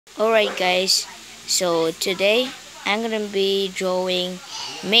Alright guys, so today I'm gonna be drawing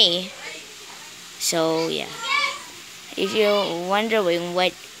me. So yeah, if you're wondering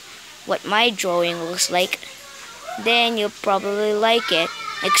what my drawing looks like, then you'll probably like it.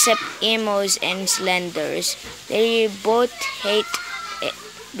 Except emos and slenders, they both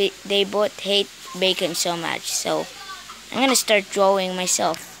hate bacon so much. So I'm gonna start drawing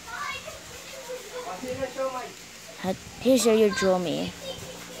myself. Here's how you draw me.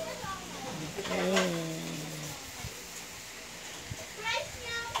 Okay.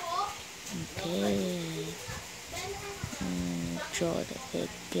 Okay. Draw the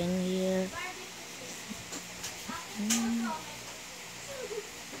bacon here.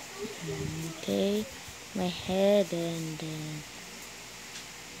 Okay. My head and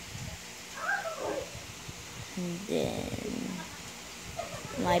then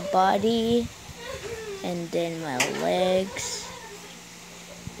my body and then my legs.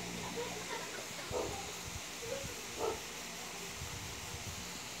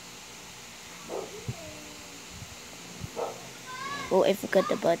 Oh, I forgot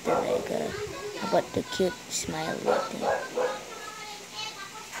about the leg. About the cute smile thing.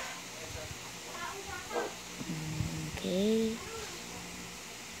 Okay.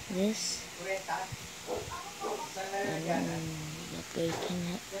 This.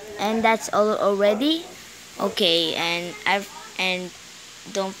 And that's all already. Okay, and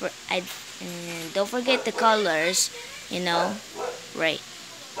don't forget the colors. Right?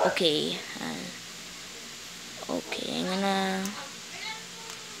 Okay. Okay,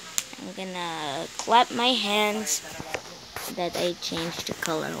 I'm gonna clap my hands that I changed the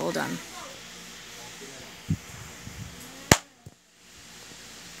color. Hold on.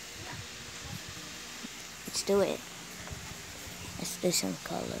 Let's do it. Let's do some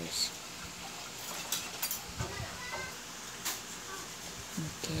colors.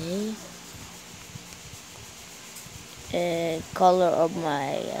 Okay. Color of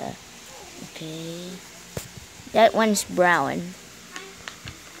my okay. That one's brown.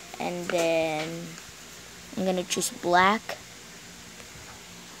 And then I'm gonna choose black.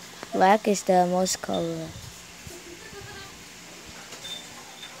 Black is the most color.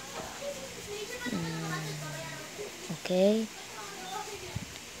 Okay.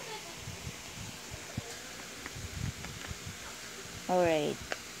 Alright.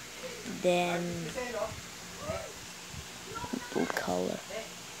 Then blue color.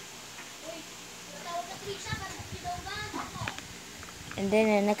 And then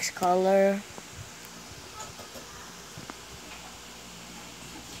the next color,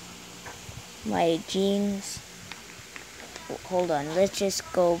 my jeans. Hold on, let's just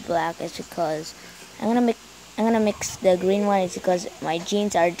go black. It's because I'm gonna mix the green one. It's because my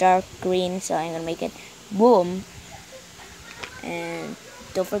jeans are dark green, so I'm gonna make it boom. And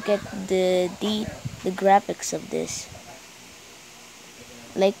don't forget the graphics of this.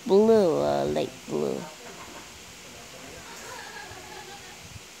 Light blue.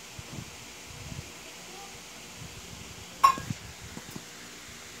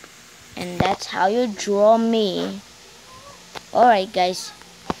 And that's how you draw me. Alright guys,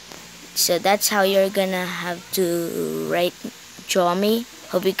 so that's how you're gonna have to draw me.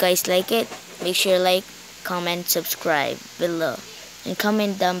 Hope you guys like it. Make sure you like, comment, subscribe below, and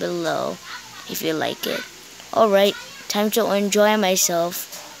comment down below if you like it. Alright, time to enjoy myself.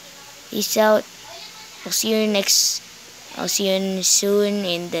 Peace out. I'll see you soon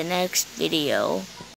in the next video.